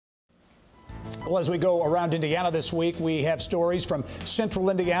Well, as we go around Indiana this week, we have stories from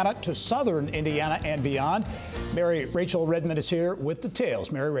central Indiana to southern Indiana and beyond. Mary Rachel Redmond is here with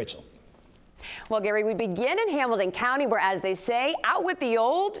details. Mary Rachel. Well, Gary, we begin in Hamilton County, where, as they say, out with the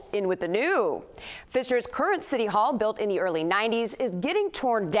old, in with the new. Fisher's current city hall, built in the early 90s, is getting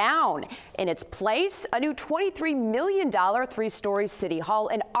torn down. In its place, a new $23 million three-story city hall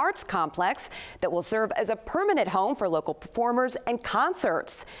and arts complex that will serve as a permanent home for local performers and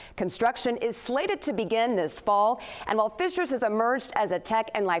concerts. Construction is slated to begin this fall, and while Fisher's has emerged as a tech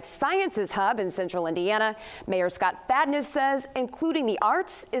and life sciences hub in central Indiana, Mayor Scott Fadness says including the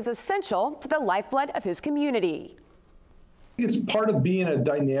arts is essential to the lifeblood of his community. It's part of being a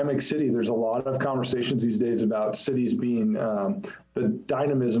dynamic city. There's a lot of conversations these days about cities being the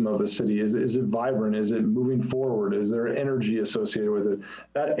dynamism of a city. Is it vibrant? Is it moving forward? Is there energy associated with it?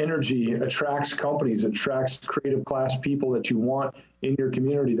 That energy attracts companies, attracts creative class people that you want in your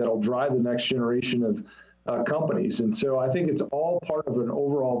community that'll drive the next generation of companies. And so I think it's all part of an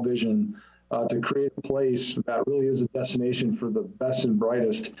overall vision to create a place that really is a destination for the best and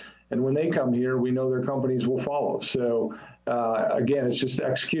brightest. And when they come here, we know their companies will follow. So again, it's just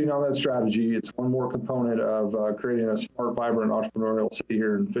executing on that strategy. It's one more component of creating a smart, vibrant, entrepreneurial city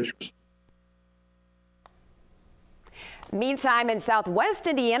here in Fishers. Meantime, in southwest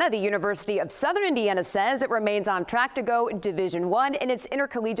Indiana, the University of Southern Indiana says it remains on track to go Division I in its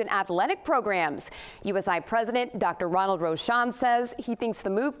intercollegiate athletic programs. USI President Dr. Ronald Rochon says he thinks the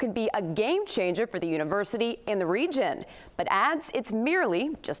move could be a game changer for the university and the region, but adds it's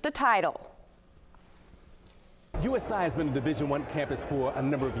merely just a title. USI has been a Division I campus for a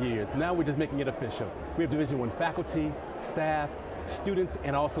number of years. Now we're just making it official. We have Division I faculty, staff, students,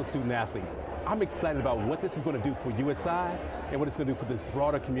 and also student athletes. I'm excited about what this is going to do for USI and what it's going to do for this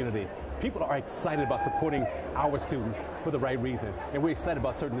broader community. People are excited about supporting our students for the right reason, and we're excited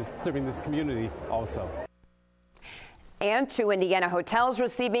about serving this community also. And two Indiana hotels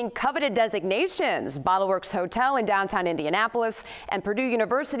receiving coveted designations. BottleWorks Hotel in downtown Indianapolis and Purdue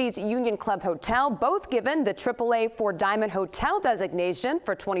University's Union Club Hotel, both given the AAA 4-Diamond Hotel designation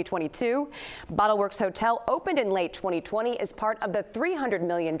for 2022. BottleWorks Hotel opened in late 2020 as part of the $300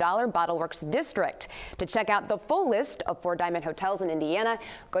 million BottleWorks District. To check out the full list of 4-Diamond hotels in Indiana,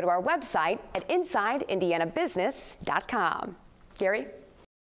 go to our website at InsideIndianaBusiness.com. Gary?